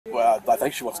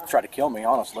think she wants to try to kill me,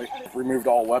 honestly. Removed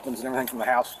all weapons and everything from the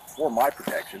house for my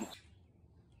protection.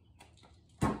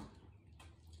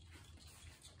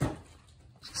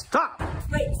 Stop!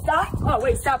 Wait, stop! Oh,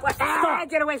 wait, stop. What? Ah,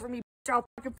 get away from me, bitch. I'll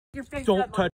fucking your face.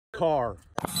 Don't touch the car.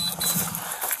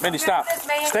 Mindy, stop.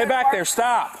 Stay back there.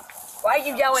 Stop. Why are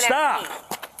you yelling at me?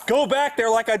 Stop. Go back there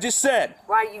like I just said.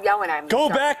 Why are you yelling at me? Go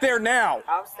back there now.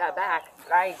 I'll step back.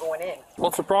 I ain't going in.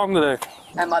 What's the problem today?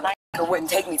 That motherfucker wouldn't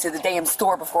take me to the damn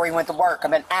store before he went to work.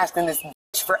 I've been asking this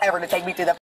bitch forever to take me to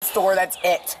the store. That's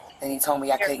it. Then he told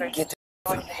me I couldn't get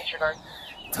to him.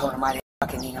 Told him I didn't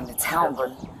fucking need him to tell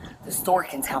me. The store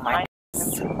can tell my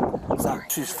sorry.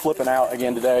 She's flipping out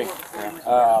again today.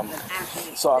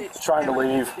 So I'm trying to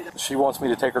leave. She wants me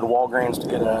to take her to Walgreens to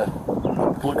get a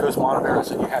glucose monitor. I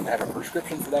said you have to have a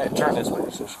prescription for that. Turn this way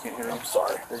so she can't hear me. I'm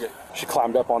sorry. She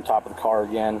climbed up on top of the car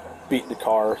again, beat the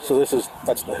car. So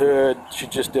that's the hood. She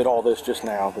just did all this just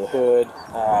now. The hood,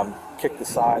 kicked the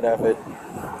side of it,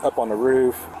 up on the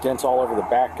roof, dents all over the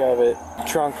back of it.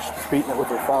 Trunk, she's beating it with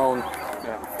her phone.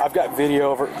 I've got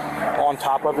video of her on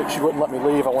top of it. She wouldn't let me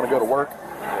leave. I want to go to work.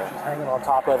 She's hanging on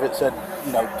top of it. Said,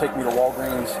 take me to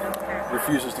Walgreens.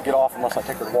 Refuses to get off unless I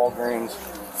take her to Walgreens.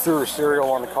 Threw her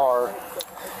cereal on the car.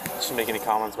 Did she make any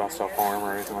comments about self-harm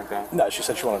or anything like that? No, she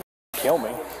said she wanted to kill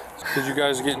me. Did you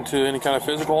guys get into any kind of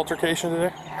physical altercation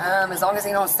today? As long as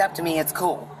he don't step to me, it's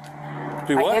cool.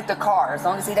 Do what? I hit the car. As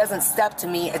long as he doesn't step to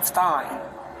me, it's fine.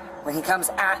 When he comes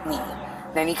at me,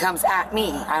 then he comes at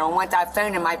me. I don't want that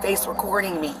phone in my face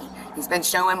recording me. He's been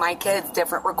showing my kids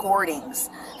different recordings.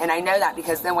 And I know that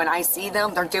because then when I see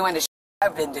them, they're doing the shit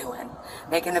I've been doing.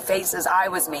 Making the faces I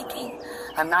was making.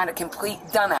 I'm not a complete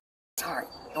dumbass. Sorry,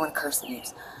 I don't want to curse and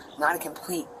use. I'm not a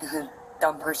complete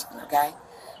dumb person, okay?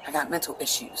 I got mental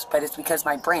issues, but it's because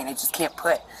my brain, I just can't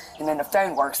put. And then the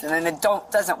phone works, and then it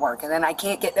doesn't work, and then I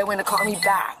can't get no one to call me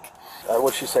back.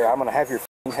 What'd she say? I'm going to have your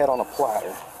head on a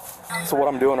platter. So what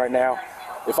I'm doing right now,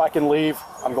 if I can leave,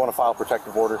 I'm going to file a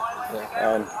protective order.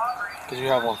 Yeah. And because you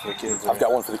have one for the kids. I've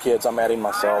got one for the kids. I'm adding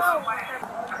myself.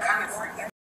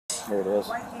 Here it is.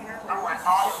 I want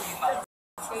all of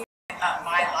you up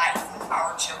my life with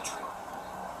our children.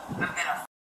 I'm going to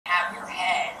have your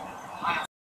head on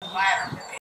a platter.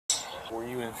 Were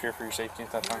you in fear for your safety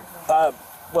at that time?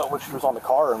 Well, when she was on the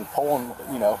car and pulling,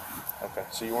 Okay,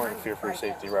 so you weren't in fear for your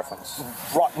safety reference?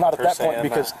 Not at that point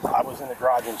because I was in the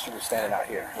garage and she was standing out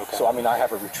here. Okay. So, I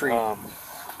have a retreat.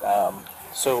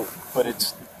 But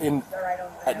it's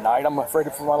at night I'm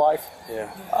afraid for my life.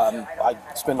 Yeah. I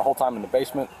spend the whole time in the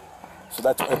basement. So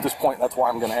at this point, that's why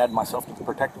I'm going to add myself to the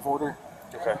protective order.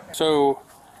 Okay. So,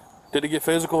 did it get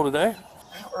physical today?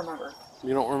 I don't remember.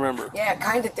 You don't remember? Yeah, it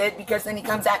kind of did because then he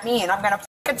comes at me and I'm going to f***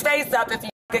 his face up if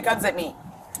he comes at me.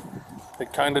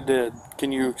 It kind of did.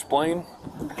 Can you explain?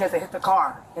 Because I hit the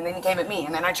car, and then he came at me,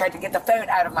 and then I tried to get the phone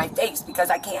out of my face because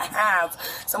I can't have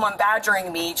someone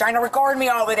badgering me, trying to record me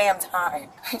all the damn time.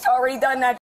 He's already done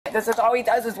that shit. This is all he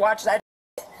does is watch that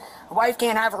shit. A wife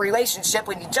can't have a relationship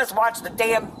when you just watch the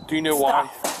damn Do you know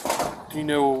stuff. why? Do you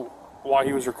know why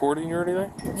he was recording you or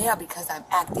anything? Yeah, because I'm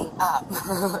acting up.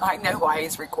 I know why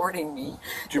he's recording me.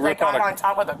 Did you rip I got out on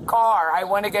top of the car. I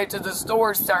want to go to the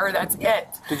store, sir. That's it.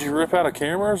 Did you rip out a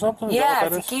camera or something?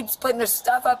 Yes, he keeps putting his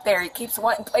stuff up there. He keeps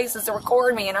wanting places to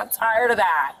record me, and I'm tired of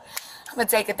that. I'm going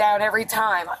to take it down every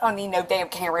time. I don't need no damn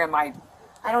camera in my...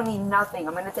 I don't need nothing.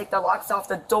 I'm going to take the locks off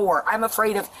the door. I'm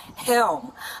afraid of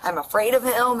him. I'm afraid of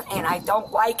him, and I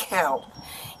don't like him.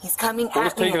 He's coming at me. What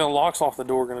is taking the locks off the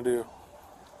door going to do?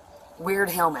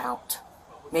 Weird him out.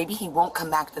 Maybe he won't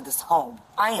come back to this home.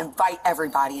 I invite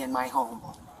everybody in my home.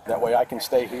 That way I can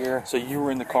stay here. So you were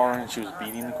in the car and she was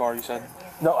beating the car, you said?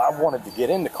 No, I wanted to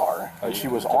get in the car. And she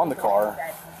was on the car,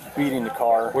 beating the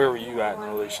car. Where were you at in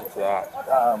relation to that?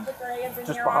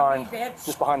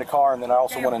 Just behind the car, and then I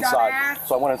also went inside.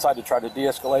 So I went inside to try to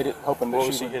de-escalate it, hoping What that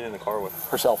was she she hitting the car with?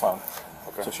 her cell phone.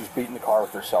 Okay. So she's beating the car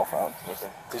with her cell phone. Okay.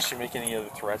 Did she make any other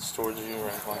threats towards you or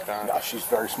anything like that? No, she's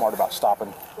very smart about stopping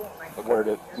where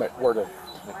to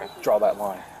draw that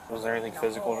line. Was there anything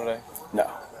physical today? No.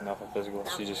 Nothing physical.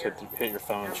 She just hit your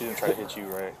phone. She didn't try to hit you,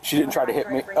 right? She didn't try to hit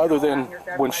me, other than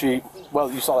when you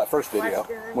saw that first video,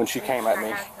 when she came at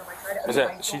me.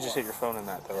 She just hit your phone in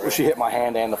that, though, right? Well, she hit my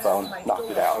hand and the phone, knocked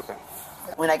it out. Okay.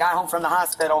 When I got home from the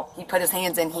hospital, he put his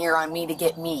hands in here on me to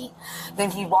get me.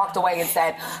 Then he walked away and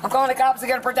said, I'm calling the cops to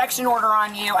get a protection order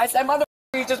on you. I said, motherfucker,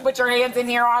 you just put your hands in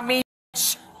here on me.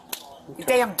 You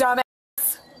damn dumbass.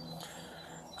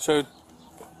 So,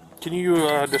 can you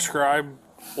describe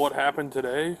what happened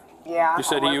today? Yeah. You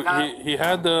said he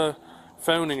had the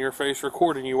phone in your face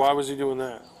recording you. Why was he doing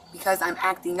that? Because I'm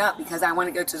acting up, because I want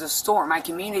to go to the store. My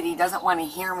community doesn't want to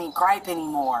hear me gripe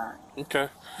anymore. Okay.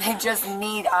 They just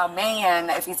need a man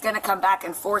if he's going to come back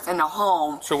and forth in the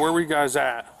home. So where were you guys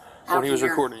at when Out he was here.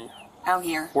 recording you? Out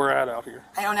here. Where at out here?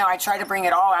 I don't know. I try to bring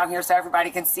it all out here so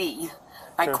everybody can see.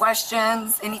 My Okay.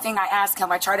 questions, anything I ask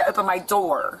him, I try to open my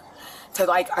door. To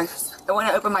I want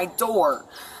to open my door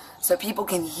so people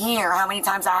can hear how many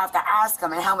times I have to ask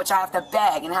him and how much I have to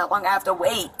beg and how long I have to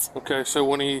wait. Okay, so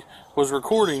when he was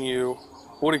recording you,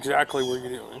 what exactly were you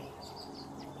doing?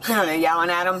 I don't know, yelling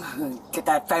at him, get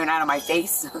that phone out of my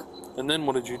face. And then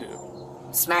what did you do?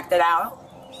 Smacked it out.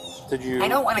 Did you? I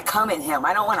don't want to come at him.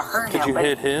 I don't want to hurt him. Did you but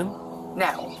hit him?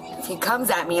 No. If he comes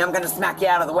at me, I'm going to smack you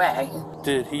out of the way.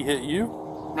 Did he hit you?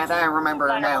 Not that I remember,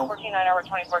 no. 14, 9 hour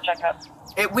 24 checkup.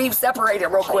 We've separated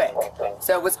real quick,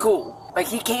 so it was cool. Like,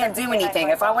 he can't do anything.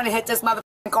 If I want to hit this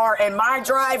motherfucking car in my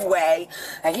driveway,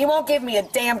 and he won't give me a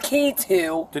damn key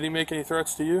to... Did he make any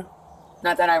threats to you?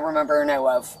 Not that I remember or know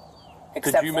of.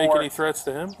 Except Did you make any threats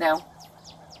to him? No.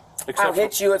 Except I'll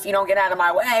hit you if you don't get out of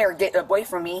my way or get away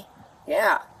from me.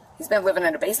 Yeah. He's been living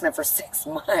in a basement for 6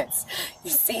 months. You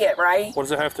see it, right? What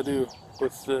does it have to do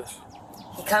with this?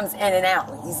 He comes in and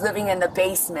out. He's living in the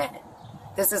basement.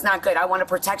 This is not good. I want a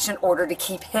protection order to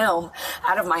keep him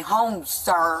out of my home,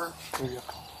 sir.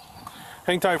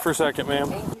 Hang tight for a second, ma'am.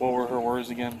 What were her words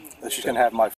again? That she's gonna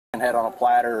have my f***ing head on a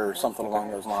platter or something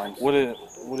along those lines. What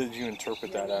did you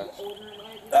interpret that as?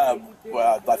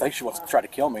 Well, I think she wants to try to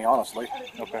kill me, honestly.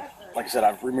 Okay. Like I said,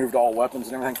 I've removed all weapons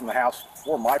and everything from the house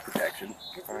for my protection.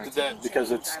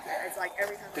 Because it's...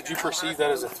 Did you perceive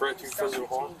that as a threat to physical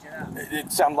harm?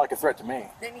 It sounded like a threat to me.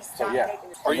 So, yeah.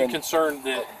 Are you concerned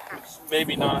that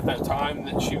maybe not at that time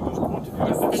that she was going to do it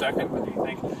at that second, but do you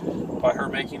think by her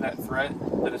making that threat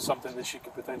that it's something that she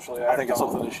could potentially act I think it's on?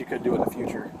 something that she could do in the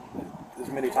future. As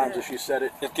many times as she said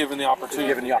it, If given the opportunity.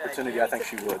 given the opportunity, I think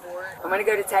she would. I'm going to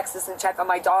go to Texas and check on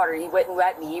my daughter. He wouldn't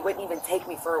let me. He wouldn't even take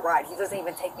me for a ride. He doesn't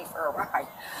even take me for a ride.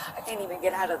 I can't even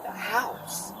get out of the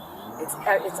house. It's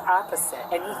opposite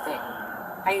anything.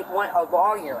 I want a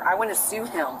lawyer. I want to sue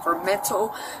him for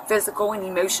mental, physical, and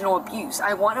emotional abuse.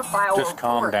 I want to file a Just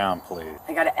calm report. down, please.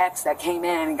 I got an ex that came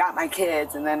in and got my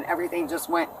kids, and then everything just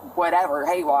went whatever,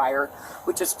 haywire,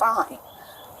 which is fine.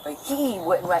 But he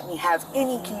wouldn't let me have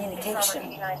any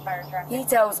communication. He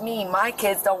tells me my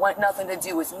kids don't want nothing to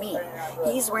do with me.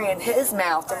 He's ran his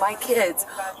mouth to my kids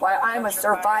while I'm a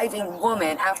surviving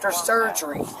woman after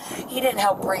surgery. He didn't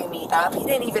help bring me up. He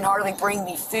didn't even hardly bring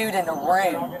me food in the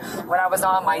room when I was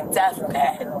on my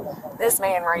deathbed. This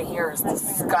man right here is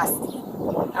disgusting.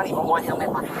 I don't even want him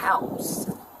in my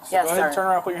house. Yes, Go ahead and sir. turn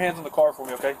around and put your hands on the car for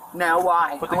me, okay? No,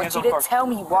 why? Put I the want hands you on the to car. tell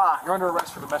me why. You're under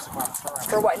arrest for domestic violence. Turn around.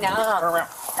 For what now? Turn around.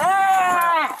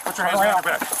 Ah! Put your hands behind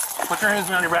your back. Put your hands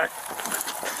behind your back.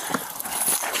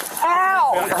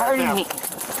 Ow! You're Yeah, hurting down. me.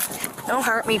 Don't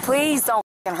hurt me. Please don't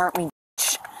f***ing hurt me,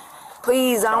 bitch.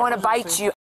 Please, I don't want to bite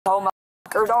you, asshole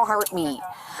motherfucker. Don't hurt me.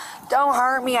 Don't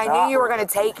hurt me. I knew you were going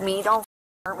to take me. Don't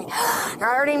hurt me. You're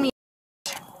hurting me.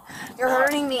 You're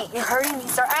hurting me. You're hurting me,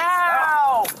 sir.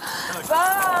 Ow!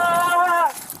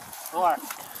 Ah! Relax.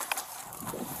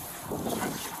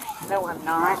 No, I'm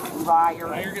not. Liar.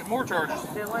 Now you're getting more charges.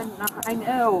 No, I'm not. I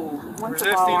know. Once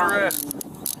Resisting arrest.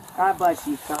 God bless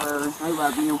you, sir. I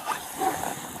love you.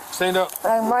 Stand up.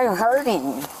 I'm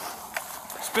hurting.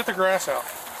 Spit the grass out.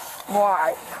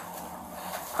 Why?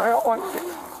 I don't want to.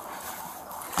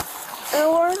 I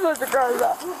don't want to let the guys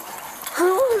out. I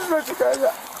don't want to let the guys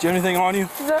out. Do you have anything on you?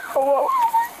 No.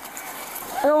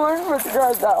 I don't want to let the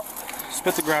guys out.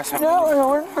 Spit the grass out. No, I don't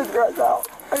want to let the guys out.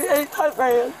 I hate that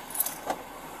man.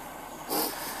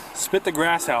 Spit the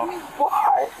grass out.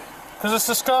 Why? Because it's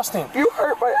disgusting. You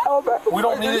hurt my elbow. We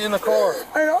don't need it in the car.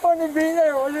 I don't want to be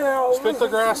there with you. Spit the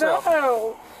grass out.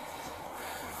 No.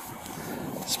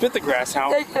 Spit the grass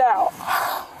out. Take it out.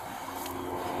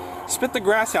 Spit the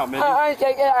grass out, Mindy.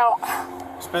 Take it out.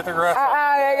 Spit the grass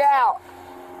out. Take it out.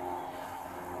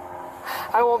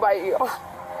 I won't bite you.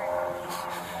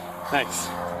 Thanks.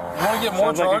 You want to get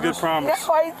more Sounds like a good charges? promise.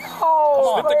 No, I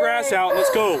don't. Spit the grass out. Let's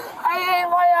go. I hate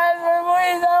my husband.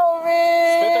 Please help me.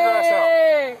 Spit the grass out.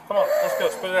 Come on, let's go.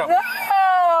 Spit it out. No,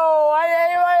 I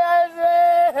hate my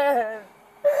husband.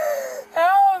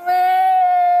 Help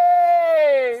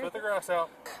me. Spit the grass out.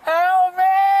 Help me.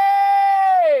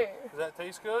 Does that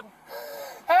taste good?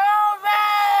 Help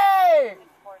me.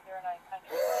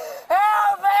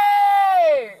 Help me.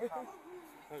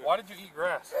 Why did you eat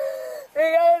grass?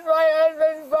 Because my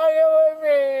husband's fucking with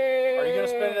me. Are you going to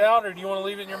spit it out or do you want to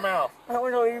leave it in your mouth? I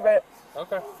want to leave it.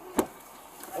 Okay.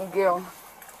 Thank you.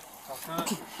 That's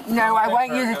good. No, I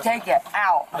want you to take it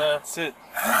out. That's it.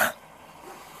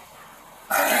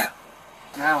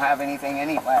 I don't have anything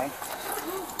anyway.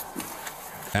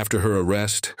 After her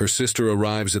arrest, her sister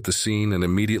arrives at the scene and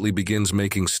immediately begins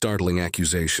making startling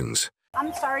accusations.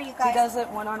 I'm sorry, you guys. He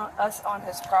doesn't want us on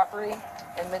his property,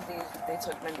 and they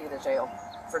took Mindy to jail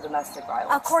for domestic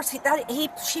violence. Of course,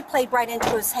 she played right into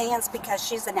his hands because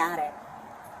she's an addict.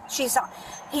 He's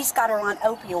got her on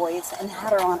opioids and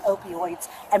had her on opioids,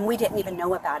 and we didn't even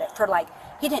know about it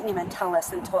he didn't even tell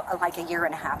us until like a year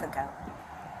and a half ago.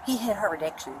 He hid her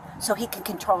addiction so he could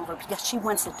control her because she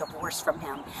wants a divorce from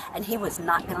him, and he was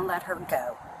not going to let her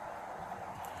go.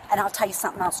 And I'll tell you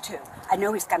something else too. I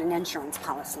know he's got an insurance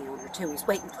policy on her too. He's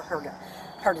waiting for her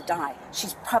to die.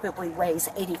 She's probably weighs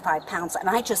 85 pounds, and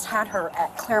I just had her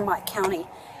at Claremont County,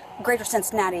 Greater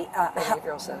Cincinnati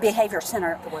Behavior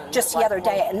Center just the other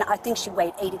day, and I think she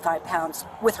weighed 85 pounds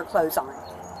with her clothes on.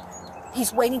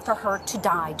 He's waiting for her to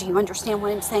die. Do you understand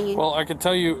what I'm saying? Well, I can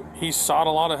tell you he's sought a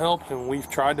lot of help, and we've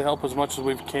tried to help as much as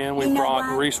we can. We've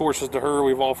brought resources to her.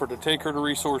 We've offered to take her to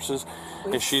resources,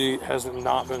 and she has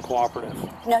not been cooperative.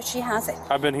 No, she hasn't.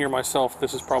 I've been here myself.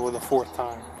 This is probably the 4th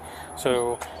time.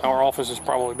 So our office has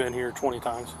probably been here 20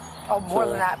 times. Oh, more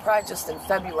than that. Probably just in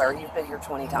February you've been here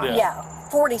 20 times. Yeah,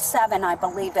 47, I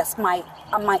believe, is my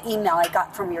email I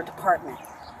got from your department.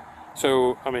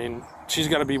 So, I mean, she's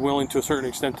got to be willing to a certain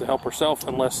extent to help herself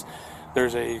unless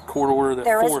there's a court order that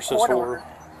forces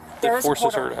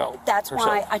her to help. That's herself.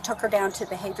 why I took her down to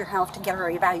behavioral health to get her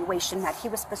evaluation that he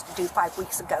was supposed to do 5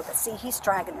 weeks ago. But see, he's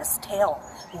dragging his tail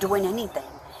doing anything.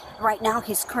 Right now,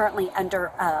 he's currently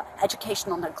under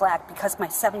educational neglect because my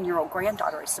 7-year-old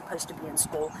granddaughter is supposed to be in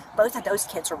school. Both of those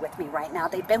kids are with me right now.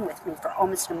 They've been with me for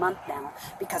almost a month now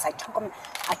because I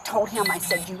told him, I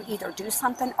said, you either do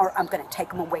something or I'm going to take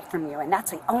them away from you. And that's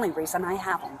the only reason I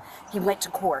have them. He went to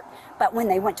court. But when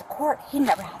they went to court, he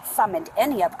never summoned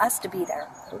any of us to be there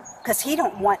because he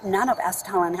don't want none of us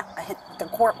telling the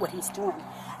court what he's doing.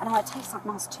 And I want to tell you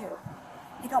something else, too.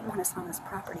 He don't want us on his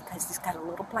property because he's got a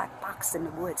little black box in the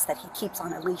woods that he keeps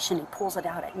on a leash, and he pulls it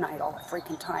out at night all the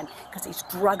freaking time because he's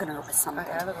drugging her with something.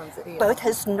 Both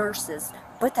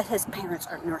of his parents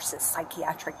are nurses,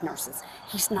 psychiatric nurses.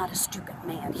 He's not a stupid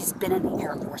man. He's been in the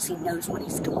Air Force. He knows what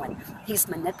he's doing. He's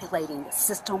manipulating the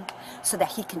system so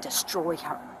that he can destroy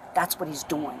her. That's what he's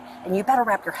doing. And you better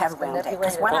wrap your head around it.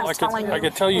 Because what I'm telling you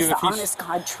is the honest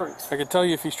God truth. I can tell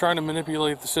you if he's trying to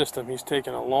manipulate the system, he's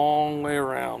taking a long way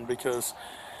around because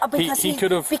he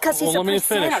could have... Because he's a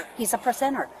presenter. He's a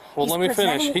presenter. Well, let me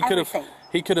finish. He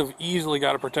could have easily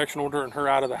got a protection order and her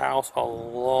out of the house a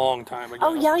long time ago.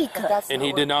 Oh, yeah, he could. And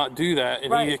he did not do that.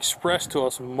 And he expressed to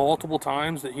us multiple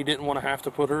times that he didn't want to have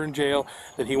to put her in jail,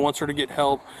 that he wants her to get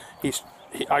help.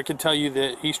 I can tell you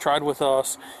that he's tried with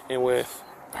us and with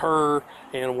her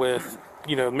and with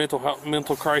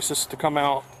mental crisis to come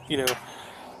out.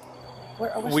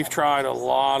 We've tried a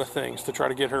lot of things to try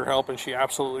to get her help, and she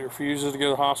absolutely refuses to go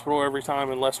to the hospital every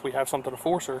time unless we have something to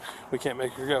force her. We can't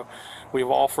make her go. We've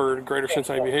offered Greater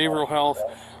Cincinnati Behavioral Health.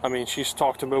 I mean, she's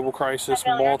talked to Mobile Crisis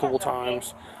multiple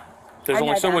times. There's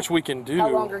only so much we can do. How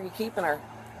long are you keeping her?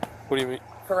 What do you mean?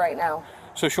 For right now.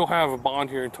 So she'll have a bond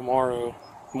hearing tomorrow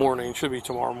morning. Should be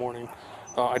tomorrow morning.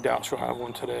 I doubt she'll have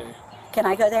one today. Can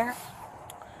I go there?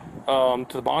 To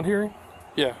the bond hearing?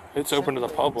 Yeah, it's open to the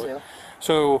public.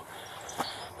 So,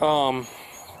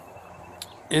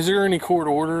 is there any court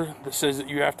order that says that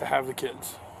you have to have the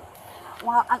kids?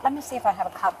 Well, let me see if I have a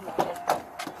copy of it.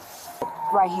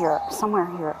 Right here, somewhere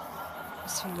here.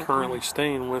 Currently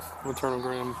staying with maternal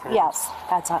grandparents? Yes,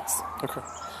 that's us. Okay.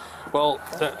 Well,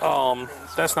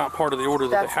 that's not part of the order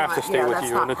that they have to stay with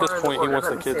you, and at this point he wants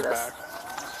the kids back.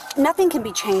 Nothing can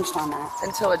be changed on that.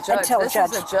 Until a judge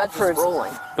approves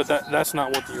ruling. But that's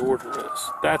not what the order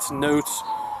is. That's notes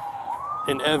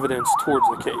and evidence towards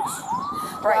the case.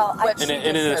 Right. Well, and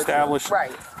it establishes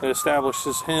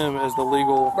him as the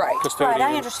legal custodian.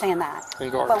 Right, I understand that.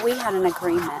 But we had an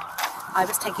agreement. I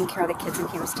was taking care of the kids and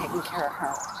he was taking care of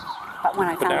her. But when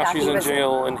I found out she's in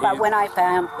jail and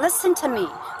listen to me.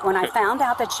 When I found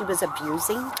out that she was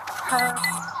abusing her,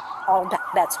 all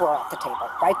bets were off the table,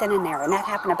 right then and there. And that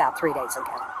happened about 3 days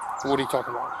ago. What are you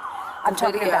talking about? I'm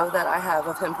talking about that I have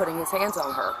of him putting his hands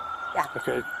on her. Yeah.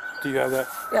 Okay. Do you have that?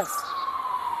 Yes.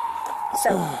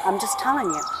 So I'm just telling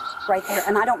you, right there.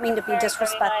 And I don't mean to be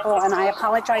disrespectful, and I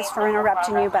apologize for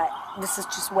interrupting you, but this is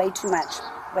just way too much.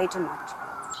 Way too much.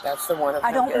 That's the one.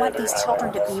 I don't want these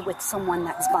children to be with someone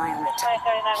that's violent.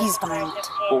 He's violent.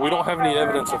 Well, we don't have any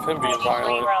evidence of him being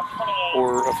violent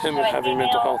or of him having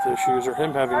mental health issues or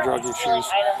him having drug issues.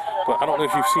 But I don't know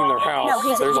if you've seen their house.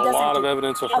 No, there's a lot of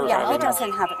evidence of her having he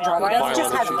doesn't have drug issues. He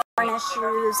just has burn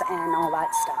issues and all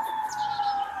that stuff.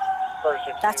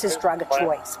 That's his drug of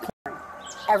choice.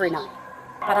 Every night.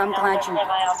 But I'm glad you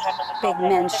big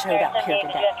men showed up here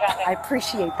today. I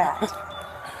appreciate that.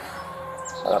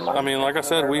 I mean, like I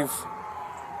said, we've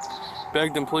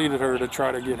begged and pleaded her to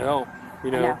try to get help. You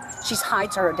know, No, she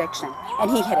hides her addiction, and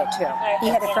he hid it too.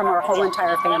 He hid it from her whole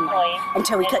entire family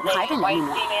until he couldn't hide it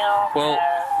anymore. well,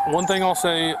 one thing I'll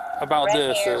say about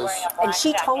this is, And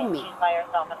she told me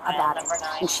about it,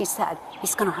 and she said,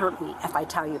 he's going to hurt me if I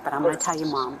tell you, but I'm going to tell you,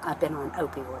 Mom, I've been on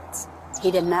opioids.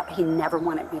 He never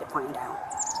wanted me to find out.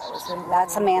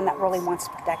 That's a man that really wants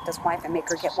to protect his wife and make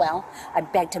her get well. I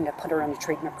begged him to put her in the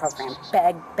treatment program.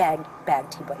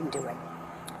 Begged. He wouldn't do it.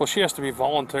 well, she has to be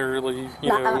voluntarily, you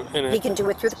know, in it. He can do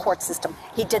it through the court system.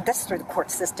 He did this through the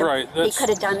court system. Right, He could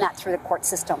have done that through the court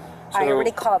system. I So-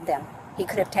 already called them. He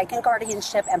could have taken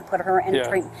guardianship and put her in Yeah.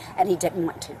 treatment, and he didn't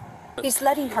want to. He's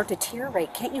letting her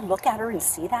deteriorate. Can't you look at her and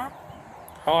see that?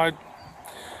 Oh,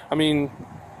 I mean,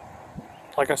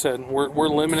 like I said, we're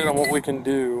limited on what we can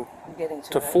do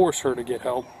to force her to get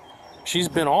help. She's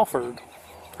been offered,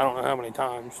 I don't know how many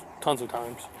times, tons of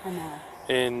times. I know.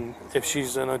 And if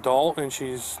she's an adult and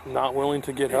she's not willing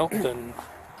to get help, then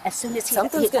As soon as he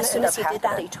Something's gonna did that, end up he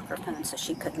happening. took her phone so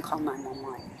she couldn't call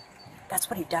 911. That's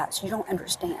what he does. You don't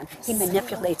understand. He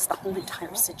manipulates the whole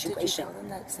entire situation. Did you tell them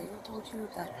that Sarah told you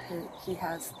that he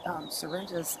has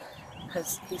syringes?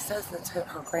 Because he says that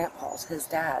her grandpa's, his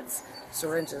dad's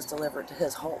syringes delivered to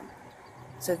his home.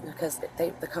 So because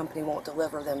the company won't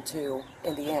deliver them to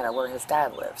Indiana where his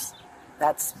dad lives.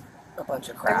 That's a bunch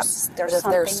of crap. There's But if there's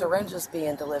something- syringes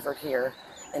being delivered here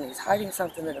and he's hiding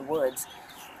something in the woods,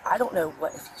 I don't know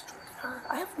what if he's drugging her.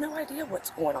 I have no idea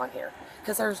what's going on here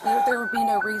because there would be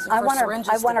no reason for syringes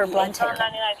I want to her be blood in- taken.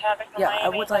 Yeah, I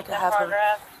would like to have her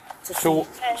to so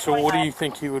see. what do you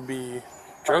think he would be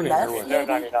drugging her with?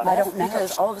 I don't know.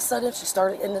 Because all of a sudden she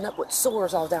started ending up with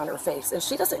sores all down her face, and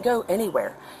she doesn't go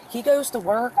anywhere. He goes to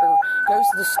work or goes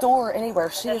to the store or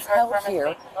anywhere. She is held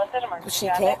here, but she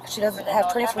can't. She doesn't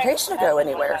have transportation to go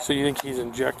anywhere. So you think he's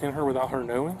injecting her without her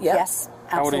knowing? Yep. Yes,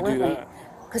 How would he absolutely. do that?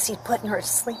 Because he's putting her to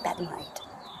sleep at night.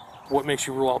 What makes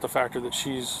you rule out the factor that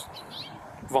she's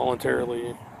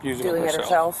voluntarily using Doing it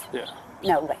herself? Yeah.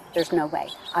 No way. There's no way.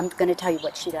 I'm going to tell you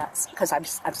what she does because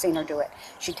I've seen her do it.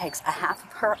 She takes a half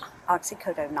of her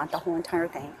oxycodone, not the whole entire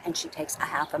thing, and she takes a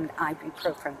half of an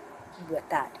ibuprofen with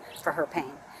that for her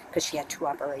pain because she had 2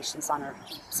 operations on her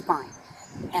spine.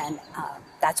 And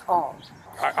that's all.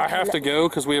 I have to go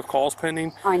because we have calls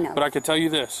pending. I know. But I could tell you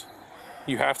this.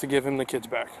 You have to give him the kids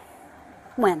back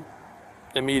When?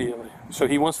 immediately. So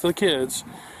he wants the kids.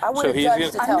 I want So a he's judge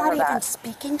gonna- to I'm tell not her even that.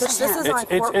 speaking to This is him. on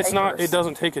court It's not. papers. It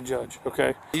doesn't take a judge.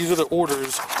 Okay. These are the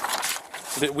orders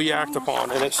that we act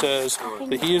upon, and it says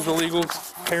that he is the legal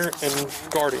parent and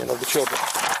guardian of the children.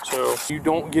 So if you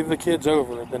don't give the kids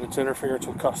over, then it's interference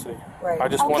with custody. Right. I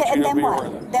just want Okay, you and to then be aware what?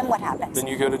 of that. Then what happens? Then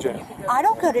you go to jail. I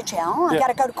don't go to jail. I Yeah. got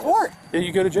to go to court. Yeah,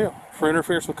 you go to jail for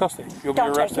interference with custody. You'll Don't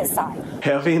be take arrested. his side.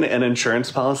 Having an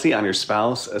insurance policy on your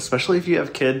spouse, especially if you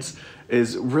have kids,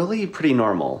 is really pretty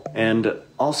normal. And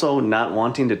also not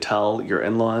wanting to tell your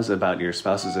in-laws about your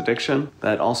spouse's addiction,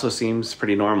 that also seems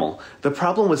pretty normal. The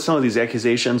problem with some of these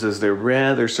accusations is they're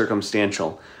rather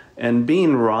circumstantial, and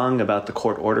being wrong about the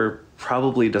court order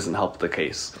probably doesn't help the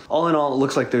case. All in all, it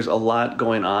looks like there's a lot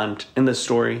going on in this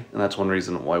story, and that's one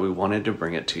reason why we wanted to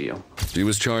bring it to you. She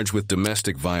was charged with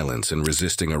domestic violence and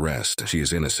resisting arrest. She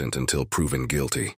is innocent until proven guilty.